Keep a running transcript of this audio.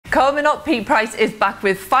Coming up, Pete Price is back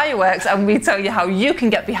with fireworks and we tell you how you can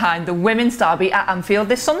get behind the women's derby at Anfield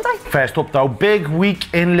this Sunday. First up though, big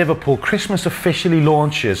week in Liverpool. Christmas officially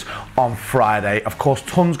launches on Friday. Of course,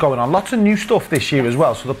 tons going on. Lots of new stuff this year as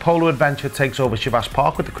well. So the Polo Adventure takes over Chivas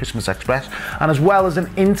Park with the Christmas Express, and as well as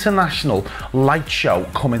an international light show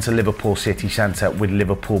coming to Liverpool city centre with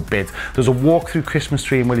Liverpool Bid. There's a walk through Christmas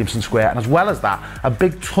tree in Williamson Square, and as well as that, a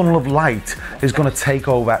big tunnel of light is going to take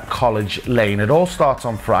over College Lane. It all starts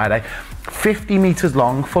on Friday. 50 metres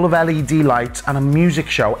long, full of LED lights, and a music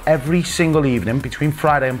show every single evening between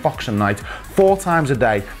Friday and Boxing Night, 4 times a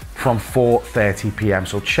day from 4:30 p.m.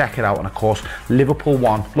 So check it out. And of course, Liverpool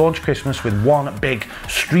One launch Christmas with one big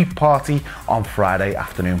street party on Friday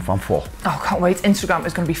afternoon from 4. Oh, can't wait. Instagram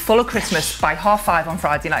is going to be full of Christmas by 5:30 on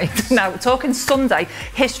Friday night. Now, talking Sunday,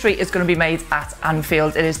 history is going to be made at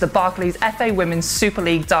Anfield. It is the Barclays FA Women's Super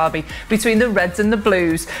League derby between the Reds and the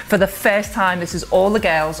Blues. For the first time, this is all the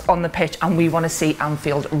girls on the pitch, and we want to see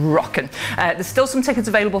Anfield rocking. There's still some tickets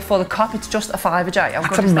available for the Cop. It's just a £5 a.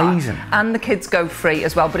 That's amazing. And the kids go free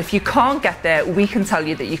as well. But if you can't get there, we can tell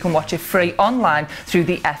you that you can watch it free online through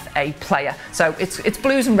the FA Player. So it's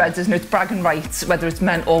Blues and Reds, isn't it? It's bragging rights, whether it's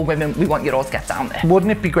men or women. We want you all to get down there.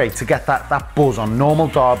 Wouldn't it be great to get that buzz on normal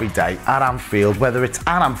derby day at Anfield, whether it's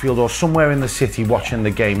at Anfield or somewhere in the city watching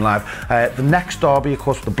the game live? The next derby, of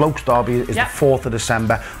course, the Blokes derby is the 4th of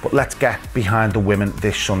December, but let's get behind the women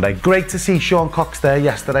this Sunday. Great to see Sean Cox there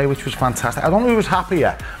yesterday, which was fantastic. I don't know who was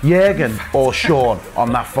happier, Jürgen or Sean,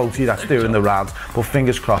 on that photo that's doing the rounds, but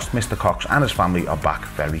fingers crossed Mr. Cox and his family are back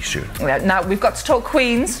very soon. Yeah, now we've got to talk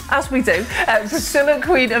Queens, as we do. Priscilla,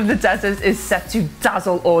 Queen of the Desert, is set to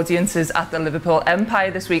dazzle audiences at the Liverpool Empire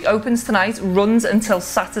this week. Opens tonight, runs until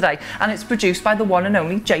Saturday, and it's produced by the one and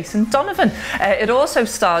only Jason Donovan. It also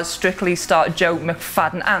stars Strictly star Joe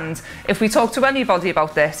McFadden, and if we talk to anybody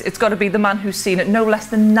about this, it's got to be the man who's seen it no less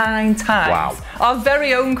than 9 times. Wow. Our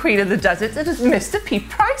very own Queen of the Desert, it is Mr. Pete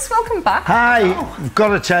Price. Welcome back. Hi, I've got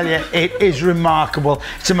to tell you, it is remarkable.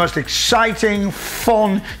 It's the most exciting,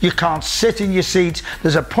 fun, you can't sit in your seats.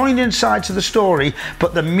 There's a poignant side to the story,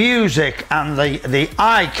 but the music and the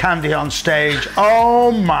eye candy on stage,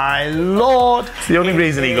 oh my lord. It's the only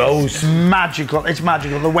reason he goes. It's magical, it's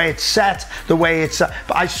magical. The way it's set, the way it's...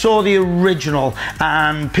 but I saw the original,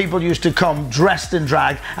 and people used to come dressed in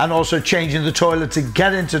drag and also changing the toilet to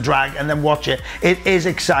get into drag and then watch it. It is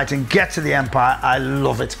exciting. Get to the Empire, I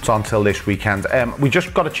love it. It's on till this weekend. We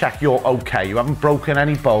just got to check you're okay. You haven't broken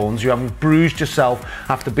any bones, you haven't bruised yourself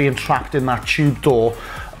after being trapped in that tube door,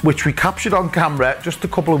 which we captured on camera just a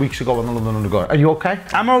couple of weeks ago on the London Underground. Are you okay?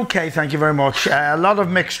 I'm okay, thank you very much. A lot of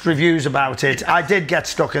mixed reviews about it. I did get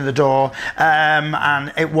stuck in the door,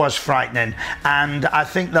 and it was frightening. And I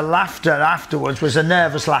think the laughter afterwards was a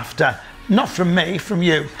nervous laughter. Not from me, from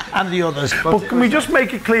you and the others. But can we just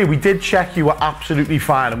make it clear, we did check you were absolutely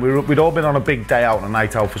fine, and we'd all been on a big day out and a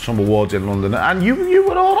night out for some awards in London, and you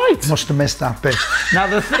were all right. Must have missed that bit. Now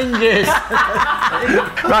the thing is,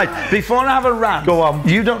 right, before I have a rant, go on.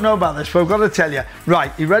 You don't know about this, but I've got to tell you.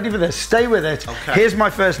 Right, you ready for this? Stay with it. Okay. Here's my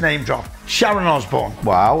first name drop. Sharon Osbourne.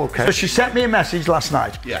 Wow, okay. So she sent me a message last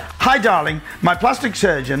night. Yeah. Hi darling, my plastic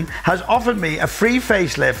surgeon has offered me a free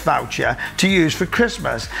facelift voucher to use for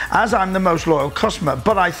Christmas, as I'm the most loyal customer,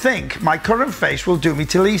 but I think my current face will do me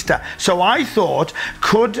till Easter. So I thought,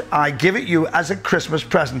 could I give it you as a Christmas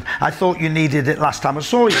present? I thought you needed it last time I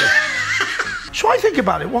saw you. So I think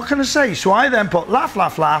about it, what can I say? So I then put laugh,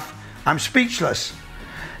 laugh, laugh. I'm speechless.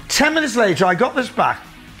 10 minutes later, I got this back.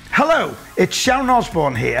 Hello, it's Sharon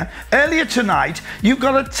Osbourne here. Earlier tonight, you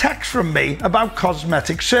got a text from me about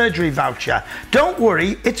cosmetic surgery voucher. Don't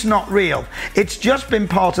worry, it's not real. It's just been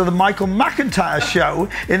part of the Michael McIntyre show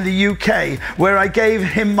in the UK, where I gave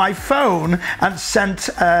him my phone and sent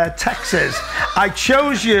texts. I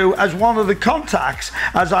chose you as one of the contacts,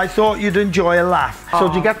 as I thought you'd enjoy a laugh. So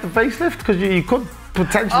did you get the facelift? Because you could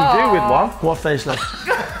potentially do with one. What facelift?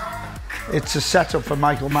 It's a setup for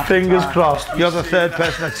Michael McIntyre. Fingers crossed. You're the third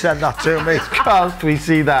person that said that to me. Can't we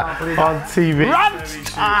see that on TV? Rant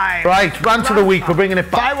time! Right, rant of the week, we're bringing it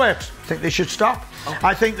back. Fireworks. I think they should stop. Okay.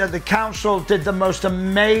 I think that the council did the most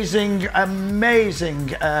amazing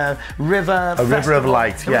river of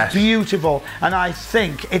light, yes. Beautiful. And I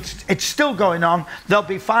think it's still going on. There'll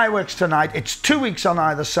be fireworks tonight. It's 2 weeks on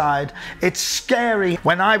either side. It's scary.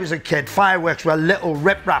 When I was a kid, fireworks were little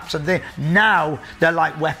rip-raps, and now they're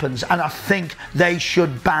like weapons. And I think they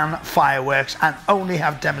should ban fireworks and only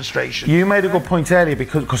have demonstrations. You made a good point earlier,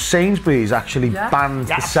 because Sainsbury's actually banned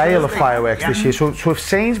the sale of fireworks this year. So if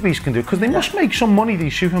Sainsbury's can do it, because they must make some money,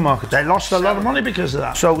 these supermarkets. They lost a lot of money because of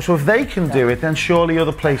that. So if they can do it, then surely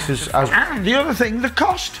other places as... And the other thing, the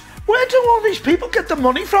cost. where do all these people get the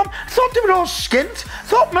money from? I thought they were all skint. I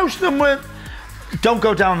thought most of them were... Don't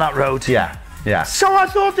go down that road. Yeah. Yeah. So I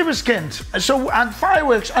thought they were skint. And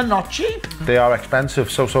fireworks are not cheap. They are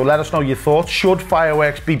expensive. So let us know your thoughts. Should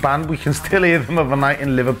fireworks be banned? We can still hear them overnight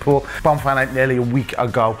in Liverpool. Bonfire night nearly a week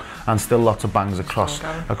ago, and still lots of bangs across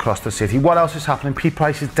the city. What else is happening? Pete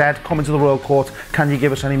Price is dead. Coming to the Royal Court. Can you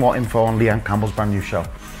give us any more info on Leanne Campbell's brand new show?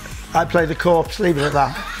 I play the corpse, leave it at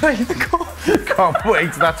that. Play the corpse. Can't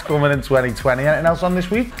wait, that's coming in 2020. Anything else on this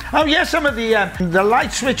week? Oh yes, some of the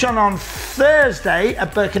light switch on Thursday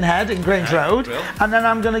at Birkenhead in Grange Road, and then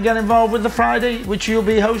I'm going to get involved with the Friday, which you'll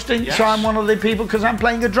be hosting. Yes. So I'm one of the people, because I'm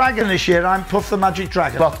playing a dragon this year. I'm Puff the Magic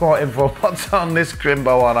Dragon. Lots more info. What's on this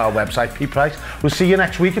Grimbo on our website, Pete Price. We'll see you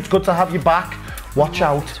next week. It's good to have you back. Watch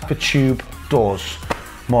out for tube doors.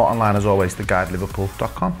 More online as always,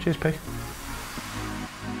 theguideliverpool.com. Cheers, Pete.